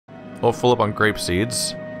Oh, full up on grape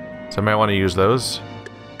seeds. So I might want to use those.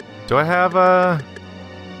 Do I have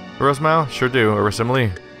Rosemouth? Sure do. Or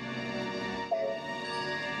Simile.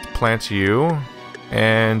 Plant you.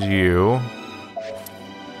 And you.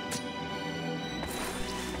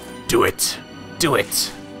 Do it. Do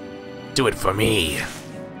it. Do it for me.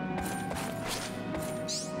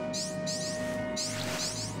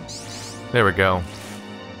 There we go.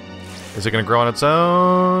 Is it gonna grow on its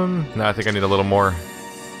own? No, I think I need a little more.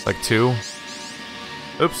 Like 2.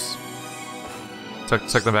 Oops.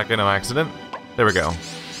 Tuck them back in on accident. There we go.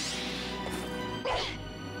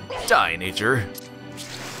 Die, nature.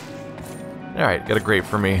 Alright, got a grape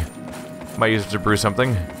for me. Might use it to brew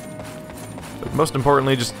something. But most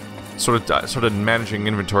importantly, just sort of managing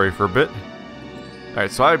inventory for a bit.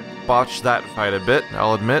 Alright, so I botched that fight a bit,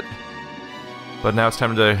 I'll admit. But now it's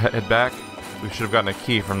time to head back. We should have gotten a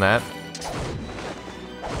key from that.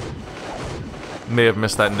 May have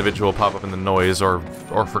missed that individual pop up in the noise, or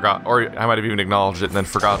forgot, or I might have even acknowledged it and then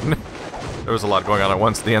forgotten. There was a lot going on at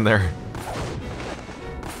once at the end there.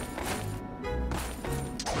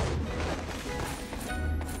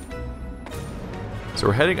 So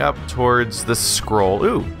we're heading up towards this scroll.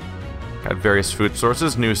 Ooh! Got various food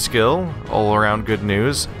sources, new skill, all around good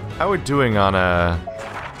news. How are we doing on our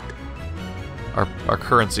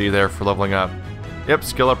currency there for leveling up? Yep,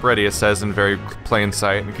 skill up ready, it says in very plain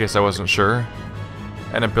sight, in case I wasn't sure.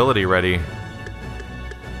 And ability ready.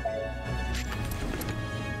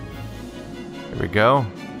 There we go.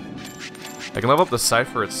 I can level up the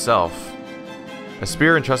cipher itself. A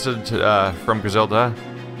spear entrusted to, from Griselda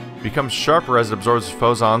becomes sharper as it absorbs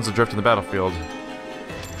phosons adrift in the battlefield.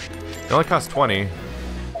 It only costs 20.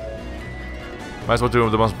 Might as well do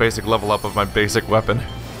the most basic level up of my basic weapon.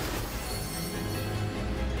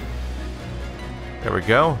 There we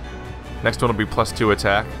go. Next one will be +2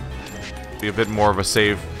 attack. Be a bit more of a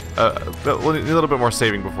save. We'll need a little bit more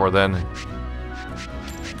saving before then.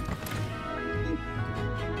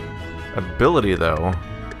 Ability, though.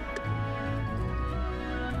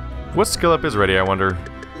 What skill up is ready, I wonder?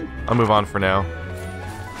 I'll move on for now.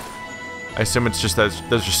 I assume it's just that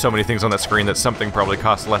there's just so many things on that screen that something probably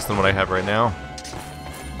costs less than what I have right now.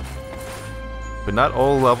 But not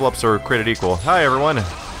all level ups are created equal. Hi, everyone!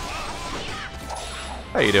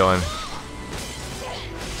 How you doing?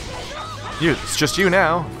 It's just you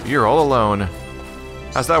now. You're all alone.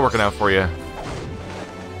 How's that working out for you?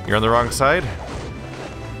 You're on the wrong side?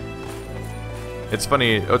 It's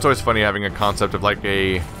funny. It's always funny having a concept of like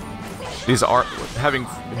having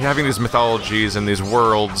these mythologies and these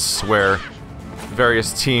worlds where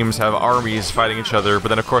various teams have armies fighting each other, but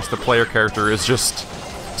then of course the player character is just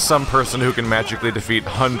some person who can magically defeat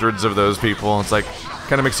hundreds of those people. It's like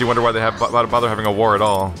kind of makes you wonder why they bother having a war at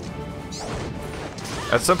all.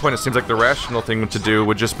 At some point, it seems like the rational thing to do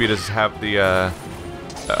would just be to have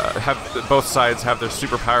both sides have their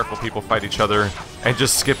super powerful people fight each other, and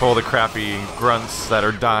just skip all the crappy grunts that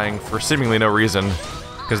are dying for seemingly no reason,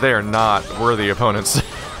 because they are not worthy opponents.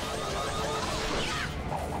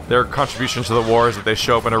 Their contribution to the war is that they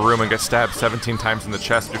show up in a room and get stabbed 17 times in the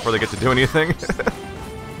chest before they get to do anything.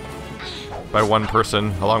 By one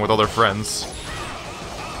person, along with all their friends.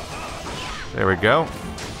 There we go.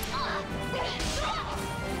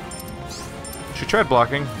 She tried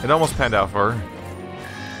blocking. It almost panned out for her.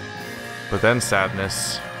 But then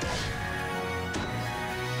sadness.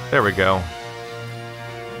 There we go.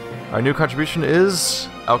 Our new contribution is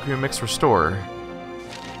Alchemy Mix Restore.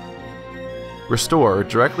 Restore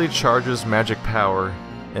directly charges magic power,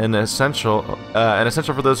 and essential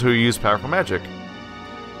for those who use powerful magic.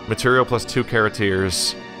 Material +2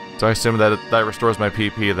 characters. So I assume that restores my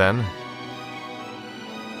PP then.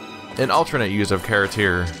 An alternate use of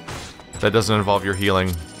character that doesn't involve your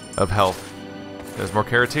healing of health. There's more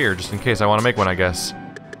character, just in case I want to make one, I guess.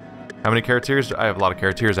 How many characters? I have a lot of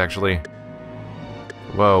characters, actually.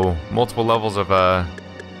 Whoa, multiple levels of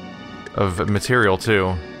material,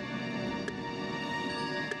 too.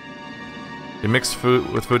 You mix food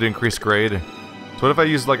with food to increase grade. So what if I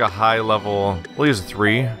use like a high level, we'll use a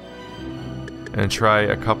 3, and try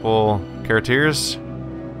a couple characters.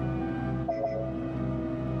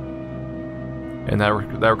 And that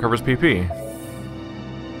recovers PP.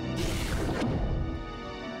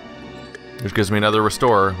 Which gives me another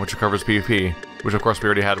restore, which recovers PP. Which of course we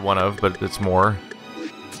already had one of, but it's more.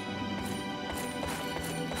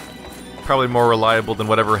 Probably more reliable than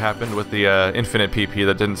whatever happened with the infinite PP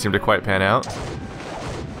that didn't seem to quite pan out.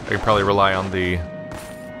 I could probably rely on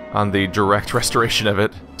the direct restoration of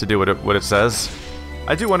it to do what it says.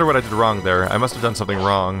 I do wonder what I did wrong there. I must have done something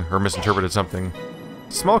wrong, or misinterpreted something.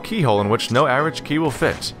 Small keyhole in which no average key will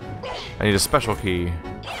fit. I need a special key.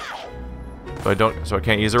 So I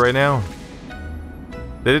can't use it right now?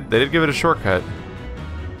 They did give it a shortcut.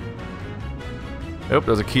 Oh,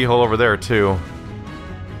 there's a keyhole over there too.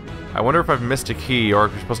 I wonder if I've missed a key, or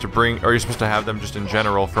if you're supposed to you're supposed to have them just in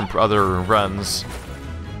general from other runs.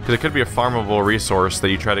 Because it could be a farmable resource that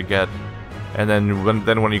you try to get, and then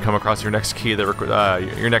when you come across your next key that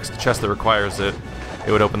your next chest that requires it,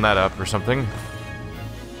 it would open that up or something.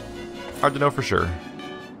 Hard to know for sure.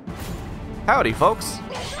 Howdy, folks.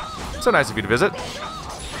 So nice of you to visit.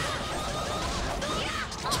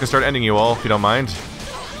 Just gonna start ending you all, if you don't mind.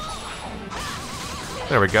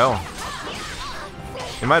 There we go.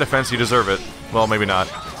 In my defense, you deserve it. Well, maybe not.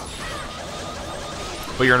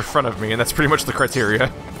 But you're in front of me, and that's pretty much the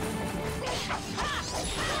criteria.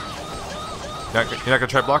 You're not gonna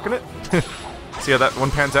try blocking it? See how that one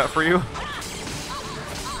pans out for you?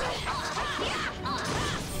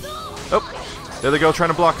 Oh, there they go, trying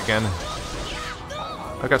to block again.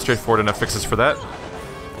 I've got straightforward enough fixes for that.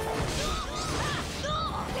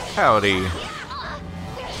 Howdy.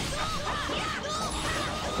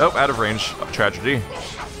 Oh, out of range. Oh, tragedy.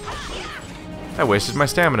 I wasted my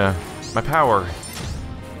stamina. My power.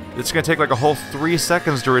 It's gonna take like a whole 3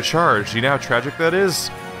 seconds to recharge. You know how tragic that is?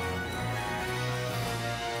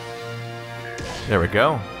 There we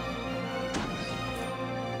go.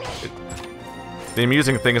 The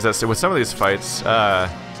amusing thing is that with some of these fights, I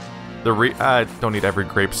don't need every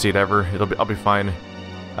grape seed ever. I'll be fine.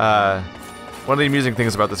 One of the amusing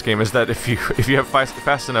things about this game is that if you have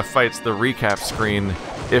fast enough fights, the recap screen,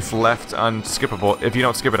 if left unskippable, if you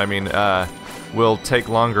don't skip it, I mean, will take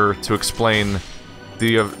longer to explain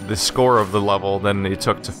the score of the level than it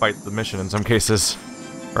took to fight the mission in some cases,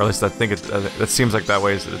 or at least I think it seems like that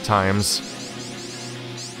way at times.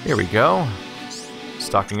 Here we go.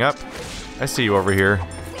 Stocking up. I see you over here.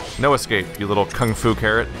 No escape, you little kung fu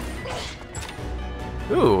carrot.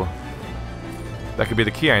 Ooh. That could be the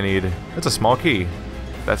key I need. It's a small key.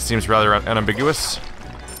 That seems rather unambiguous.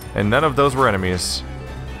 And none of those were enemies.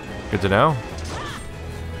 Good to know.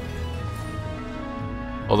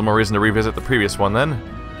 All the more reason to revisit the previous one then.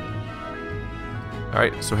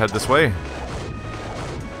 Alright, so head this way.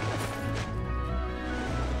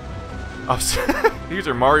 Here's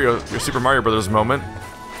your Super Mario Brothers moment.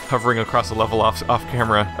 Hovering across a level off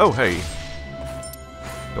camera. Oh, hey.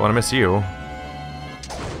 Don't want to miss you.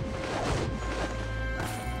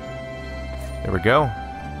 There we go.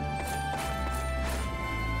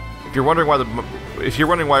 If you're wondering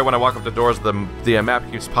why when I walk up the doors the map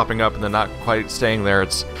keeps popping up and then not quite staying there,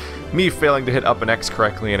 it's me failing to hit up and X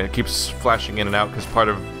correctly, and it keeps flashing in and out because part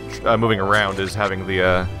of moving around is having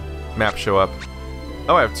the map show up.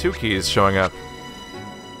 Oh, I have 2 keys showing up.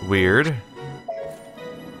 Weird.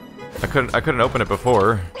 I couldn't open it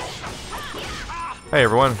before. Hey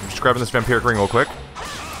everyone, I'm just grabbing this vampiric ring real quick.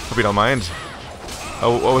 Hope you don't mind.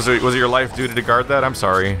 Oh, was it your life duty to guard that? I'm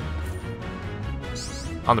sorry.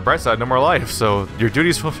 On the bright side, no more life, so your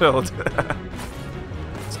duty's fulfilled.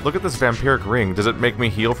 Look at this vampiric ring. Does it make me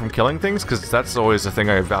heal from killing things? Because that's always a thing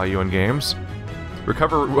I value in games.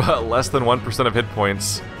 Recover less than 1% of hit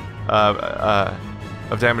points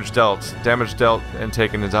of damage dealt. Damage dealt and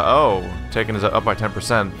taken is up by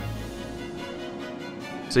 10%.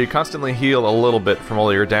 So you constantly heal a little bit from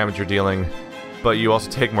all your damage you're dealing, but you also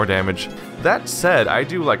take more damage. That said, I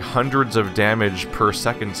do like hundreds of damage per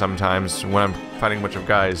second sometimes when I'm fighting a bunch of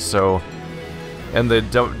guys, so... And the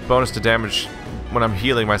bonus to damage when I'm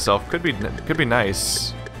healing myself could be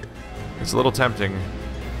nice. It's a little tempting.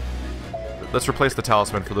 Let's replace the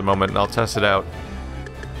talisman for the moment, and I'll test it out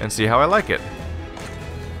and see how I like it.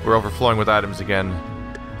 We're overflowing with items again.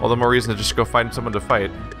 All the more reason to just go find someone to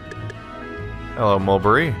fight. Hello,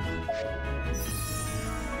 Mulberry.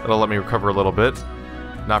 That'll let me recover a little bit.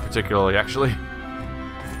 Not particularly, actually.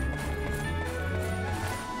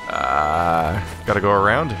 Gotta go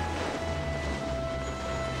around.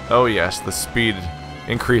 Oh yes, the speed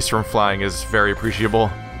increase from flying is very appreciable.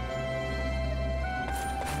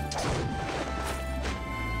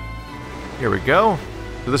 Here we go.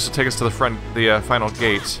 So this will take us to the final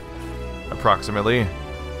gate, approximately.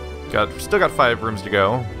 Still got 5 rooms to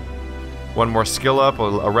go. One more skill up,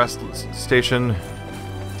 a rest station.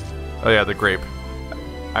 Oh yeah, the grape.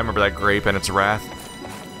 I remember that grape and its wrath.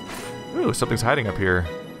 Ooh, something's hiding up here.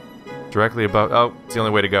 Directly above. Oh, it's the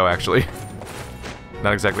only way to go, actually.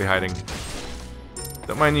 Not exactly hiding.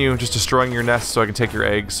 Don't mind you just destroying your nest so I can take your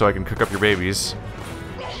eggs so I can cook up your babies.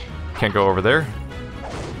 Can't go over there.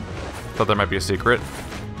 Thought that might be a secret.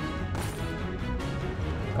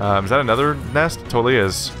 Is that another nest? It totally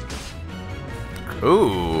is.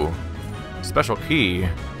 Ooh. Special key.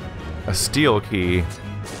 A steel key.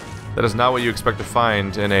 That is not what you expect to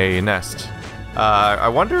find in a nest. I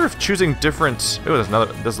wonder if choosing different... Ooh,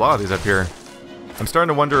 there's a lot of these up here. I'm starting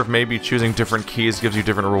to wonder if maybe choosing different keys gives you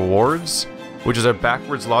different rewards, which is a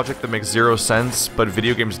backwards logic that makes 0 sense, but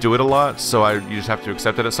video games do it a lot, so you just have to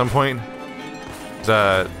accept it at some point.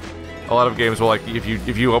 A lot of games will, like,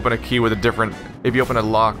 if you open a key with a different... If you open a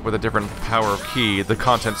lock with a different power of key, the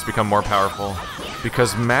contents become more powerful.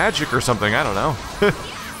 Because magic or something, I don't know.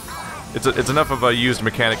 It's enough of a used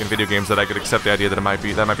mechanic in video games that I could accept the idea that that might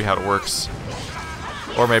be how it works.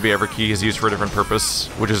 Or maybe every key is used for a different purpose,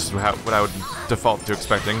 which is what I would default to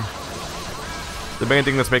expecting. The main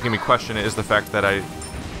thing that's making me question it is the fact that I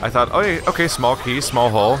thought, oh, okay, small key, small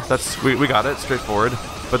hole, we got it, straightforward.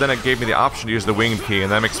 But then it gave me the option to use the winged key,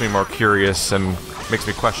 and that makes me more curious and makes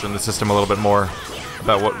me question the system a little bit more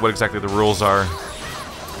about what exactly the rules are.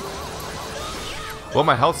 Well,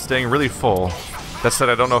 my health's staying really full. That said,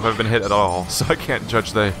 I don't know if I've been hit at all, so I can't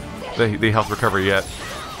judge the health recovery yet.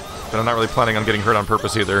 But I'm not really planning on getting hurt on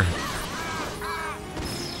purpose either.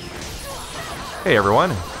 Hey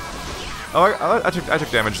everyone. Oh, I took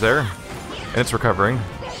damage there. And it's recovering.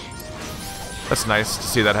 That's nice to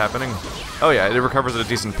see that happening. Oh yeah, it recovers at a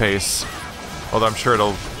decent pace. Although I'm sure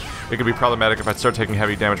it could be problematic if I start taking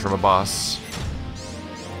heavy damage from a boss.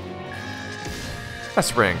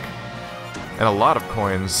 That's rank. And a lot of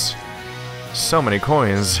coins. So many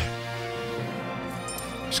coins.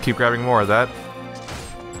 Just keep grabbing more of that.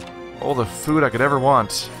 All the food I could ever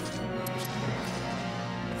want.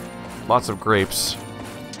 Lots of grapes.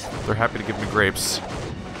 They're happy to give me grapes.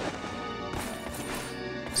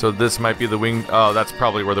 So this might be the winged... Oh, that's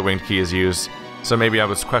probably where the winged key is used. So maybe I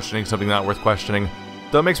was questioning something not worth questioning.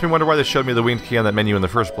 Though it makes me wonder why they showed me the winged key on that menu in the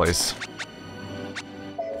first place.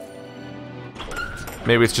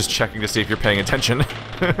 Maybe it's just checking to see if you're paying attention.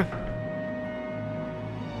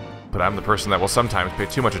 But I'm the person that will sometimes pay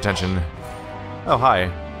too much attention. Oh, hi.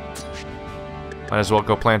 Might as well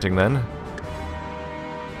go planting then.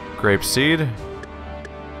 Grape seed.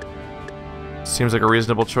 Seems like a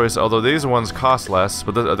reasonable choice, although these ones cost less,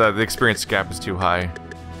 but the experience gap is too high.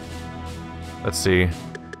 Let's see.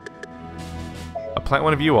 I'll plant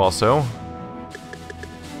one of you also.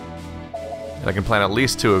 And I can plant at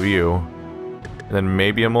least 2 of you. And then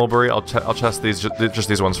maybe a mulberry. I'll test these, just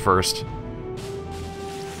these ones first.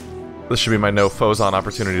 This should be my no foes on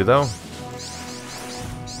opportunity, though.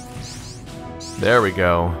 There we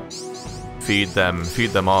go. Feed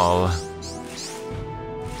them all.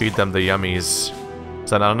 Feed them the yummies. Is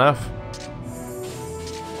that not enough?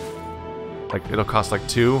 Like, it'll cost like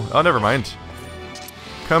 2? Oh, never mind.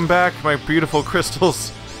 Come back, my beautiful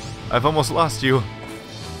crystals. I've almost lost you.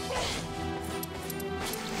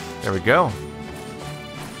 There we go.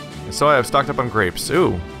 And so I have stocked up on grapes.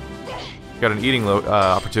 Ooh. Got an eating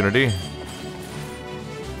opportunity.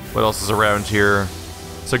 What else is around here?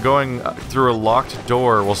 So going through a locked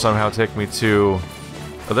door will somehow take me to...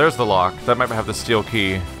 Oh, there's the lock. That might have the steel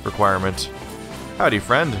key requirement. Howdy,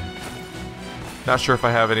 friend. Not sure if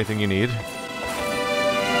I have anything you need.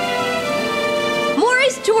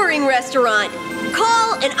 Mori's Touring Restaurant.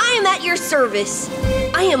 Call and I am at your service.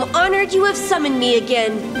 I am honored you have summoned me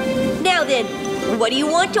again. Now then, what do you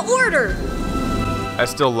want to order? I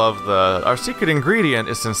still love our secret ingredient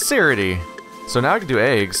is sincerity. So now I can do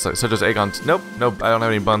eggs, such as egg on... Nope, I don't have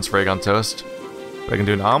any buns for egg on toast. But I can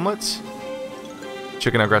do an omelet.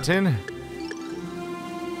 Chicken au gratin.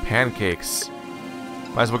 Pancakes.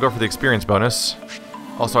 Might as well go for the experience bonus.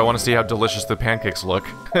 Also, I want to see how delicious the pancakes look.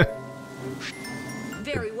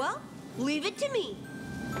 Very well. Leave it to me.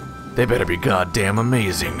 They better be goddamn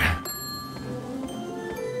amazing.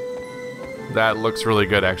 That looks really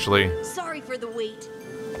good, actually. Sorry for the wait.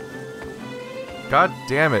 God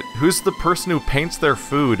damn it. Who's the person who paints their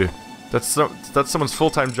food? That's someone's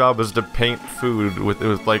full-time job is to paint food with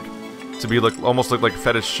like, to be like, almost look like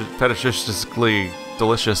fetishistically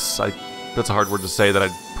delicious. That's a hard word to say that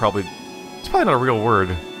it's probably not a real word.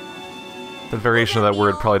 The variation of that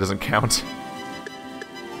word probably doesn't count.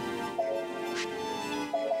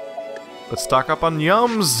 Let's stock up on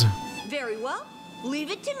yums. Very well.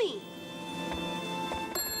 Leave it to me.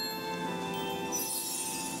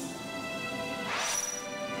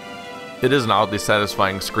 It is an oddly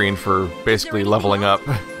satisfying screen for basically leveling up.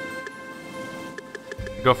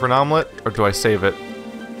 Go for an omelet, or do I save it?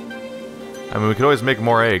 I mean, we could always make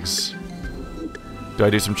more eggs. Do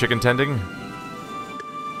I do some chicken tending?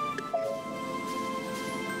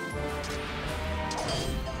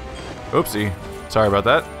 Oopsie. Sorry about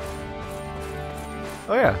that.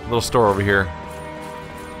 Oh yeah, little store over here.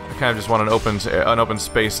 I kind of just want an open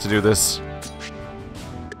space to do this.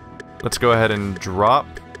 Let's go ahead and drop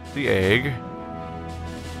the egg.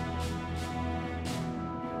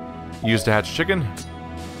 Used to hatch chicken.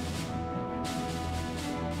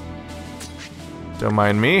 Don't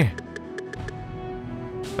mind me.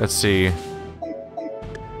 Let's see.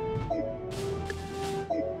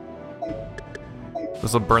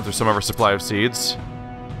 This will burn through some of our supply of seeds.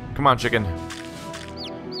 Come on, chicken.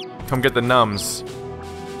 Come get the nums.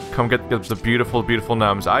 Come get the beautiful, beautiful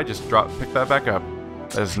nums. I just picked that back up.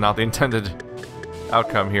 That is not the intended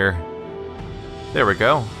outcome here. There we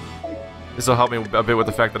go. This will help me a bit with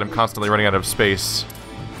the fact that I'm constantly running out of space.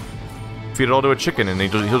 Feed it all to a chicken and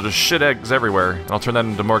he'll just shit eggs everywhere. And I'll turn that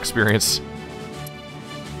into more experience.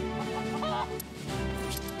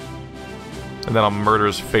 And then I'll murder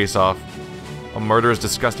his face off. I'll murder his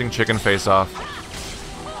disgusting chicken face off.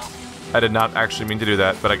 I did not actually mean to do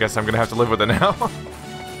that, but I guess I'm gonna have to live with it now.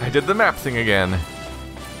 I did the map thing again.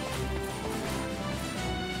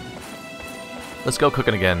 Let's go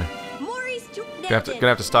cooking again. Gonna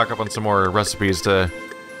have to stock up on some more recipes to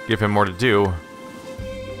give him more to do.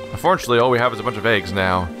 Unfortunately, all we have is a bunch of eggs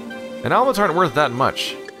now. And almonds aren't worth that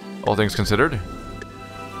much, all things considered.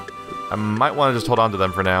 I might want to just hold on to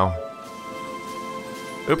them for now.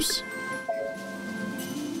 Oops.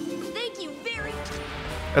 Thank you very much.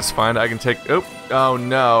 That's fine, I can take... Oh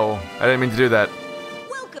no, I didn't mean to do that.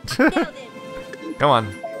 Welcome. Now then. Come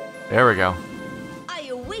on. There we go. I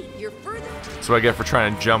await your further... That's what I get for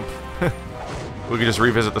trying to jump. We can just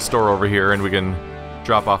revisit the store over here and we can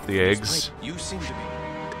drop off the eggs. You seem to be.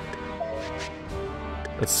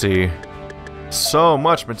 Let's see. So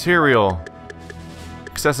much material.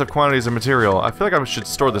 Excessive quantities of material. I feel like I should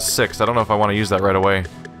store the 6. I don't know if I want to use that right away.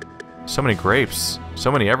 So many grapes.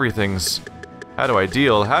 So many everythings. How do I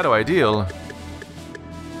deal? How do I deal?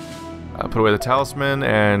 I'll put away the talisman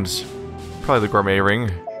and probably the gourmet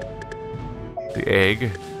ring. The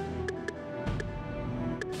egg.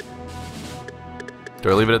 Do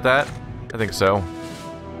I leave it at that? I think so.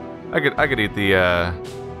 I could eat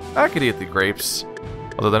the grapes.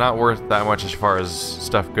 Although they're not worth that much as far as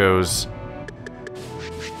stuff goes.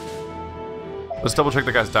 Let's double check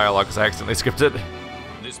the guy's dialogue because I accidentally skipped it.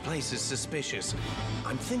 This place is suspicious.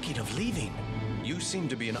 I'm thinking of leaving. You seem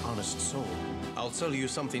to be an honest soul. I'll sell you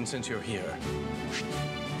something since you're here.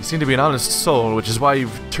 You seem to be an honest soul, which is why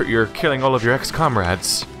you're killing all of your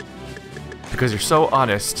ex-comrades. Because you're so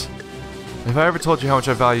honest. Have I ever told you how much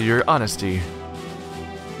I value your honesty?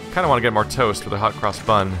 Kinda want to get more toast with a hot cross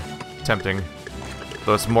bun. Tempting.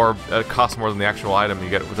 Though it costs more than the actual item you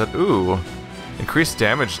get with it. Ooh. Increased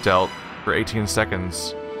damage dealt for 18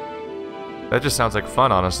 seconds. That just sounds like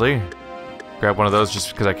fun, honestly. Grab one of those just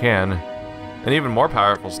because I can. An even more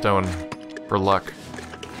powerful stone for luck.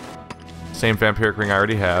 Same vampiric ring I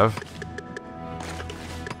already have.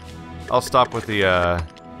 I'll stop with the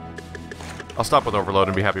I'll stop with overload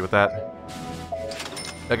and be happy with that.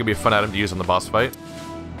 That could be a fun item to use on the boss fight.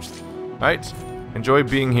 Alright. Enjoy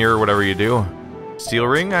being here, whatever you do. Steel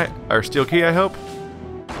ring? Or steel key, I hope?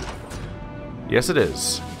 Yes, it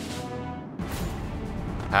is.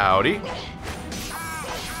 Howdy.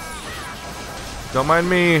 Don't mind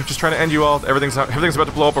me. Just trying to end you all. Everything's about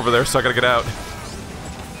to blow up over there, so I gotta get out.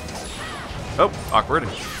 Oh, awkward.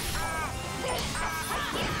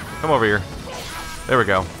 Come over here. There we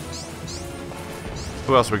go.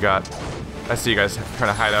 Who else we got? I see you guys trying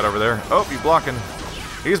to hide out over there. Oh, he's blocking.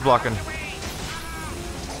 He's blocking.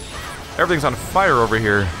 Everything's on fire over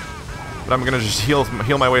here. But I'm gonna just heal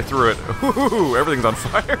my way through it. Ooh, everything's on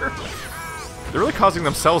fire. They're really causing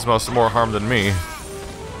themselves more harm than me.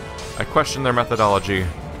 I question their methodology,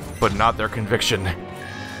 but not their conviction.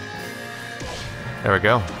 There we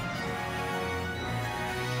go.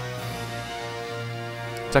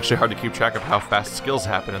 It's actually hard to keep track of how fast skills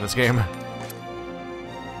happen in this game.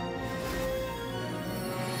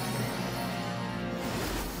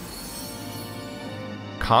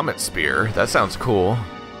 Comet Spear, that sounds cool.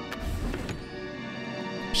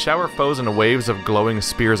 Shower foes in waves of glowing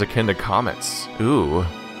spears akin to comets. Ooh,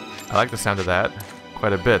 I like the sound of that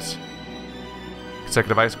quite a bit.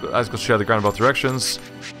 Consecutive icicles shoot out the ground in both directions.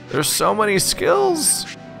 There's so many skills!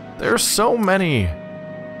 There's so many!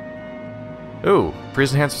 Ooh,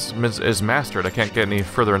 freeze enhancement is mastered. I can't get any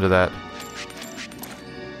further into that.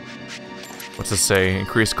 What's this say?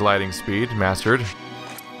 Increased gliding speed, mastered.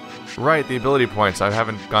 Right, the ability points. I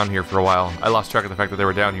haven't gone here for a while. I lost track of the fact that they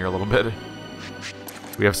were down here a little bit.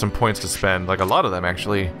 We have some points to spend, like a lot of them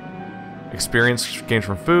actually. Experience gained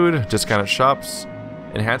from food, discounted shops,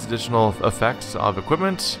 enhanced additional effects of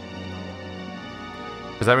equipment.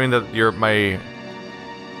 Does that mean that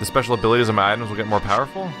the special abilities of my items will get more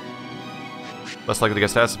powerful? Less likely to get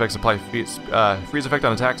status effects, apply freeze effect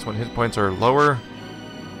on attacks when hit points are lower.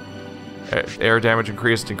 Air damage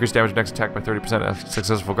increased. Increased damage next attack by 30% after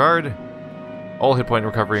successful guard. All hit point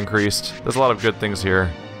recovery increased. There's a lot of good things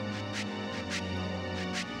here.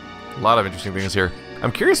 A lot of interesting things here.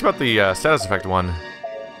 I'm curious about the status effect one.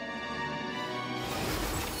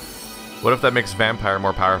 What if that makes Vampire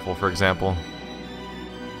more powerful, for example?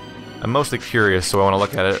 I'm mostly curious, so I want to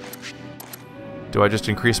look at it. Do I just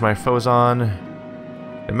increase my Phozon?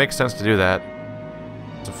 It makes sense to do that.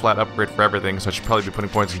 It's a flat upgrade for everything, so I should probably be putting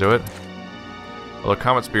points into it. Although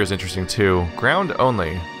Comet Spear is interesting too. Ground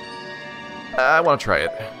only. I want to try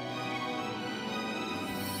it.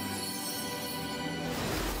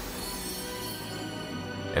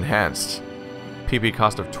 Enhanced. PP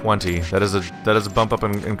cost of 20. That is a bump up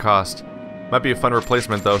in cost. Might be a fun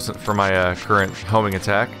replacement though for my current homing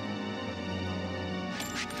attack.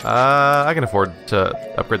 I can afford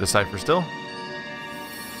to upgrade the Cypher still.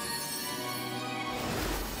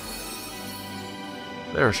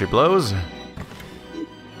 There she blows.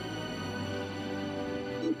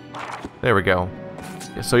 There we go.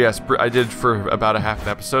 So yes, I did for about a half an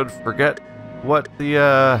episode forget what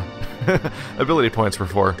the ability points were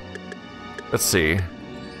for. Let's see.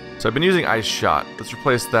 So I've been using Ice Shot. Let's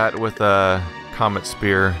replace that with Comet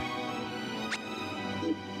Spear.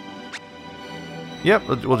 Yep,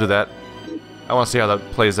 we'll do that. I want to see how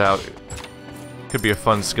that plays out. Could be a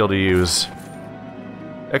fun skill to use.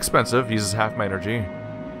 Expensive, uses half my energy.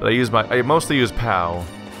 But I mostly use POW.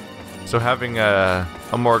 So having a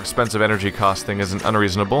more expensive energy cost thing isn't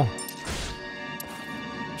unreasonable.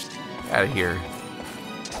 Out of here.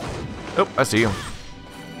 Oh, I see you.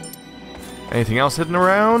 Anything else hidden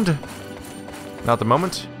around? Not at the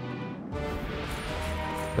moment.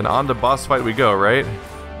 Then on to boss fight we go, right?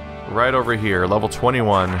 Right over here, level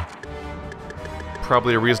 21.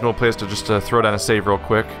 Probably a reasonable place to just throw down a save real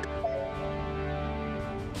quick.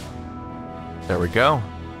 There we go.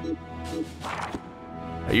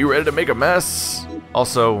 Are you ready to make a mess?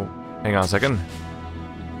 Also, hang on a second.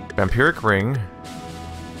 Vampiric Ring.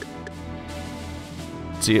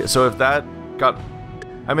 See, so if that got...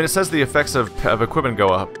 I mean, it says the effects of equipment go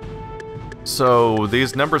up. So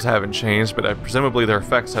these numbers haven't changed, but presumably their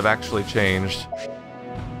effects have actually changed.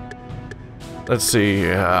 Let's see.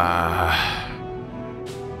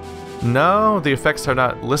 No, the effects are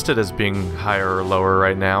not listed as being higher or lower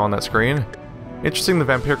right now on that screen. Interesting, the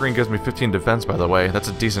Vampiric Ring gives me 15 defense, by the way. That's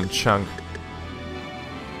a decent chunk.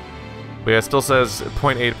 But yeah, it still says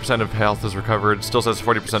 0.8% of health is recovered. It still says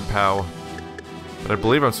 40% POW. But I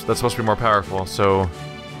believe that's supposed to be more powerful, so...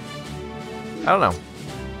 I don't know.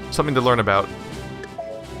 Something to learn about.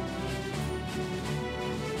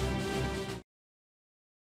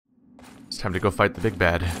 It's time to go fight the big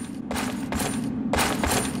bad.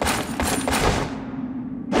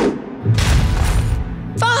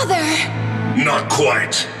 Father! Not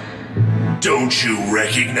quite. Don't you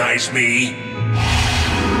recognize me?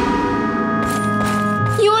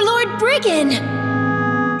 You're Lord Briggan!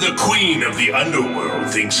 The Queen of the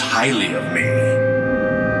Underworld thinks highly of me.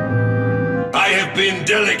 I have been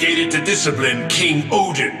delegated to discipline King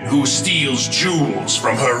Odin, who steals jewels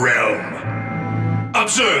from her realm.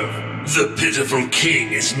 Observe, the pitiful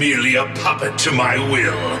king is merely a puppet to my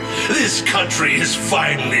will. This country is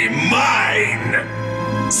finally mine!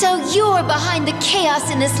 So you're behind the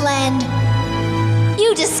chaos in this land.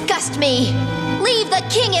 You disgust me. Leave the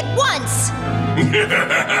king at once!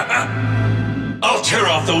 I'll tear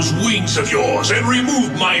off those wings of yours and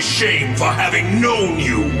remove my shame for having known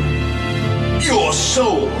you. Your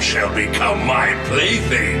soul shall become my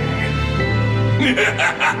plaything.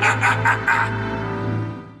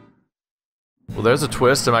 Well, there's a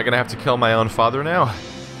twist. Am I gonna have to kill my own father now?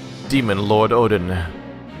 Demon Lord Odin.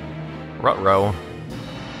 Ruh-roh.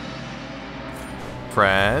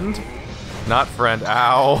 Friend? Not friend.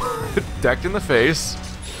 Ow. Decked in the face.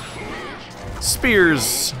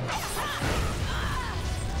 Spears.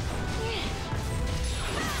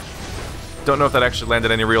 Don't know if that actually landed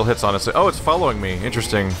any real hits on us. Oh, it's following me.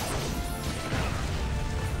 Interesting.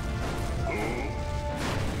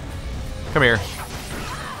 Come here.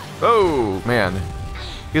 Oh, man.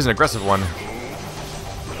 He's an aggressive one.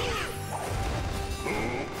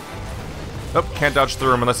 Oh, can't dodge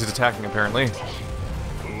through him unless he's attacking, apparently.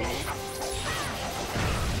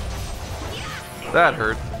 That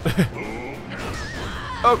hurt.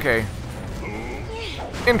 Okay.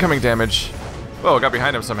 Incoming damage. Whoa, got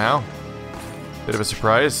behind him somehow. Bit of a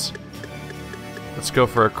surprise. Let's go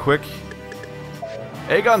for a quick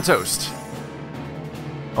egg on toast.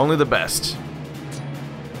 Only the best.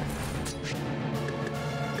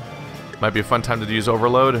 Might be a fun time to use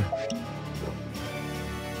Overload. And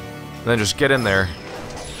then just get in there.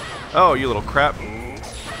 Oh, you little crap.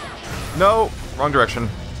 No! Wrong direction.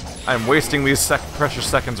 I'm wasting these precious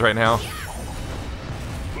seconds right now.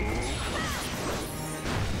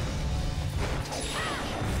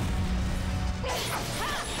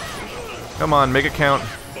 Come on, make it count.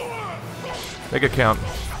 Make it count.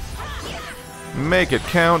 Make it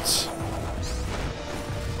count.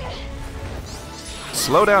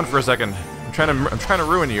 Slow down for a second. I'm trying to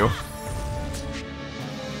ruin you.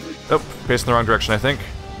 Oh, facing the wrong direction, I think.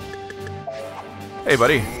 Hey,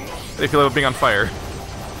 buddy. How do you feel about being on fire?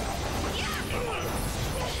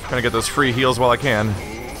 Trying to get those free heals while I can.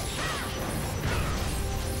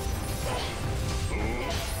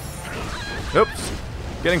 Oops.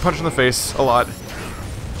 Getting punched in the face a lot.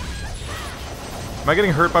 Am I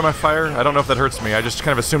getting hurt by my fire? I don't know if that hurts me. I just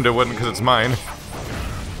kind of assumed it wouldn't because it's mine.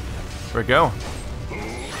 There we go.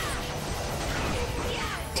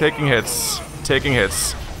 Taking hits. Taking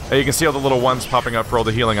hits. Hey, you can see all the little ones popping up for all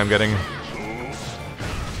the healing I'm getting.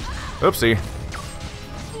 Oopsie.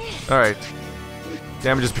 Alright.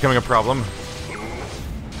 Damage is becoming a problem.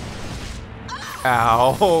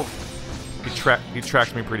 Ow. He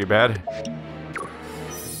tracked me pretty bad.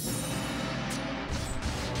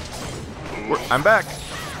 I'm back.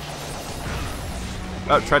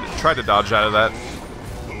 Oh, tried to dodge out of that.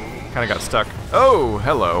 Kind of got stuck. Oh,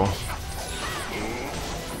 hello.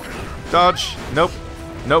 Dodge. Nope.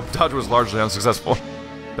 Nope. Dodge was largely unsuccessful.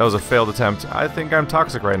 That was a failed attempt. I think I'm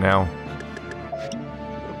toxic right now.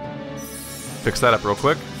 Fix that up real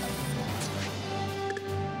quick.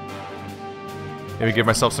 Maybe give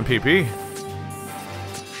myself some PP.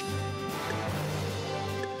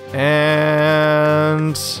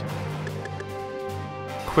 And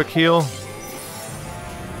quick heal.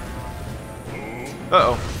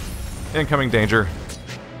 Uh-oh. Incoming danger.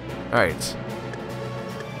 Alright.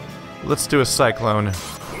 Let's do a cyclone.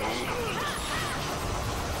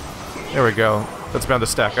 There we go. That's bound to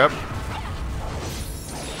stack up.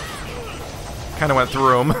 Kinda went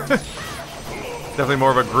through him. Definitely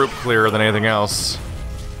more of a group clear than anything else.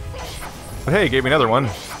 But hey, gave me another one.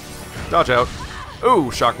 Dodge out. Ooh,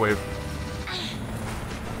 shockwave.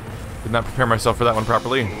 Did not prepare myself for that one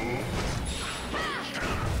properly.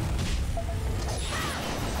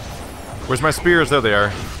 Where's my spears? There they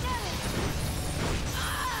are.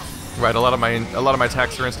 Right, a lot of my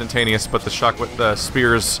attacks are instantaneous, but the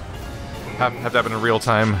spears have to happen in real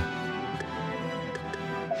time.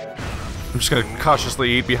 I'm just gonna cautiously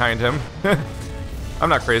eat behind him. I'm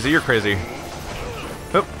not crazy, you're crazy.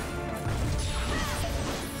 Oop.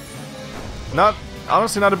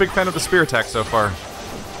 Honestly not a big fan of the spear attack so far.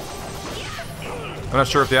 I'm not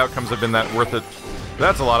sure if the outcomes have been that worth it.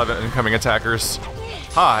 That's a lot of incoming attackers.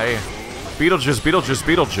 Hi. Beetlejuice, Beetlejuice,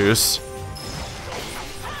 Beetlejuice.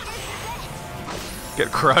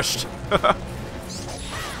 Get crushed.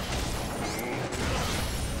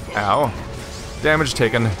 Ow. Damage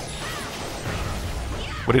taken.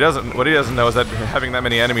 What he doesn't know is that having that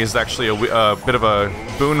many enemies is actually a bit of a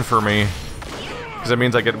boon for me, because it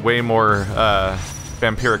means I get way more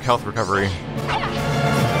vampiric health recovery.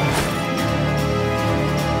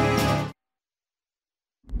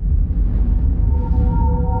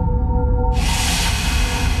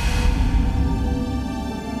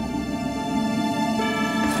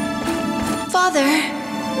 Father,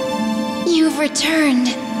 you've returned.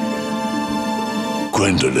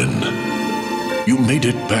 Gwendolyn. You made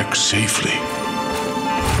it back safely.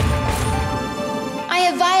 I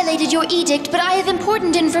have violated your edict, but I have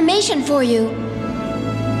important information for you.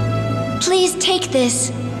 Please take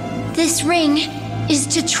this. This ring is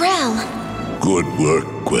to Trell. Good work,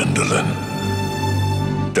 Gwendolyn.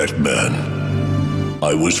 That man,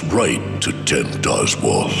 I was right to tempt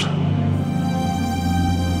Oswald.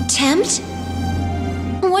 Tempt?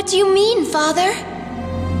 What do you mean, Father?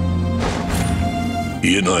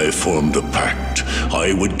 He and I formed a pact.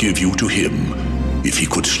 I would give you to him if he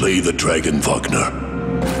could slay the dragon Wagner.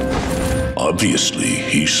 Obviously,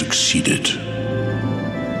 he succeeded.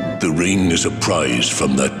 The ring is a prize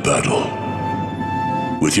from that battle.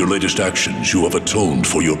 With your latest actions, you have atoned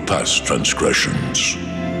for your past transgressions.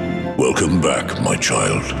 Welcome back, my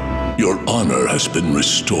child. Your honor has been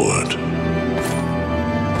restored.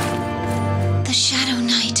 The Shadow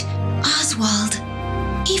Knight, Oswald.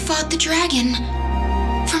 He fought the dragon.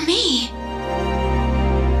 For me.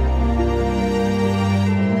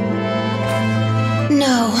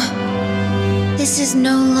 No. This is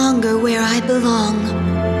no longer where I belong.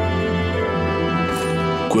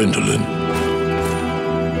 Gwendolyn.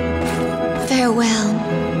 Farewell.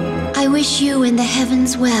 I wish you and the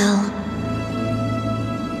heavens well.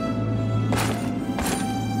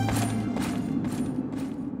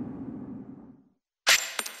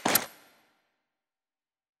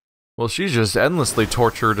 Well, she's just endlessly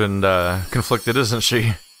tortured and conflicted, isn't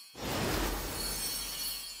she?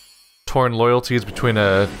 Torn loyalties between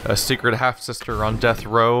a secret half-sister on death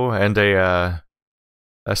row and a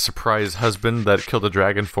surprise husband that killed a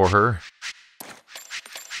dragon for her.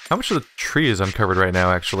 How much of the tree is uncovered right now,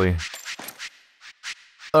 actually?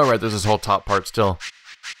 Oh, right, there's this whole top part still.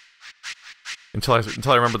 Until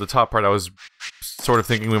I remember the top part, I was sort of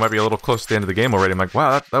thinking we might be a little close to the end of the game already. I'm like,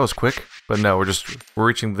 wow, that was quick. But no, we're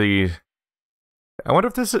reaching the... I wonder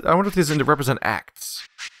if these represent acts.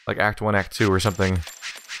 Like Act 1, Act 2 or something.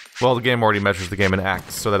 Well, the game already measures the game in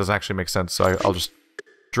acts, so that doesn't actually make sense, so I'll just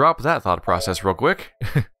drop that thought process real quick.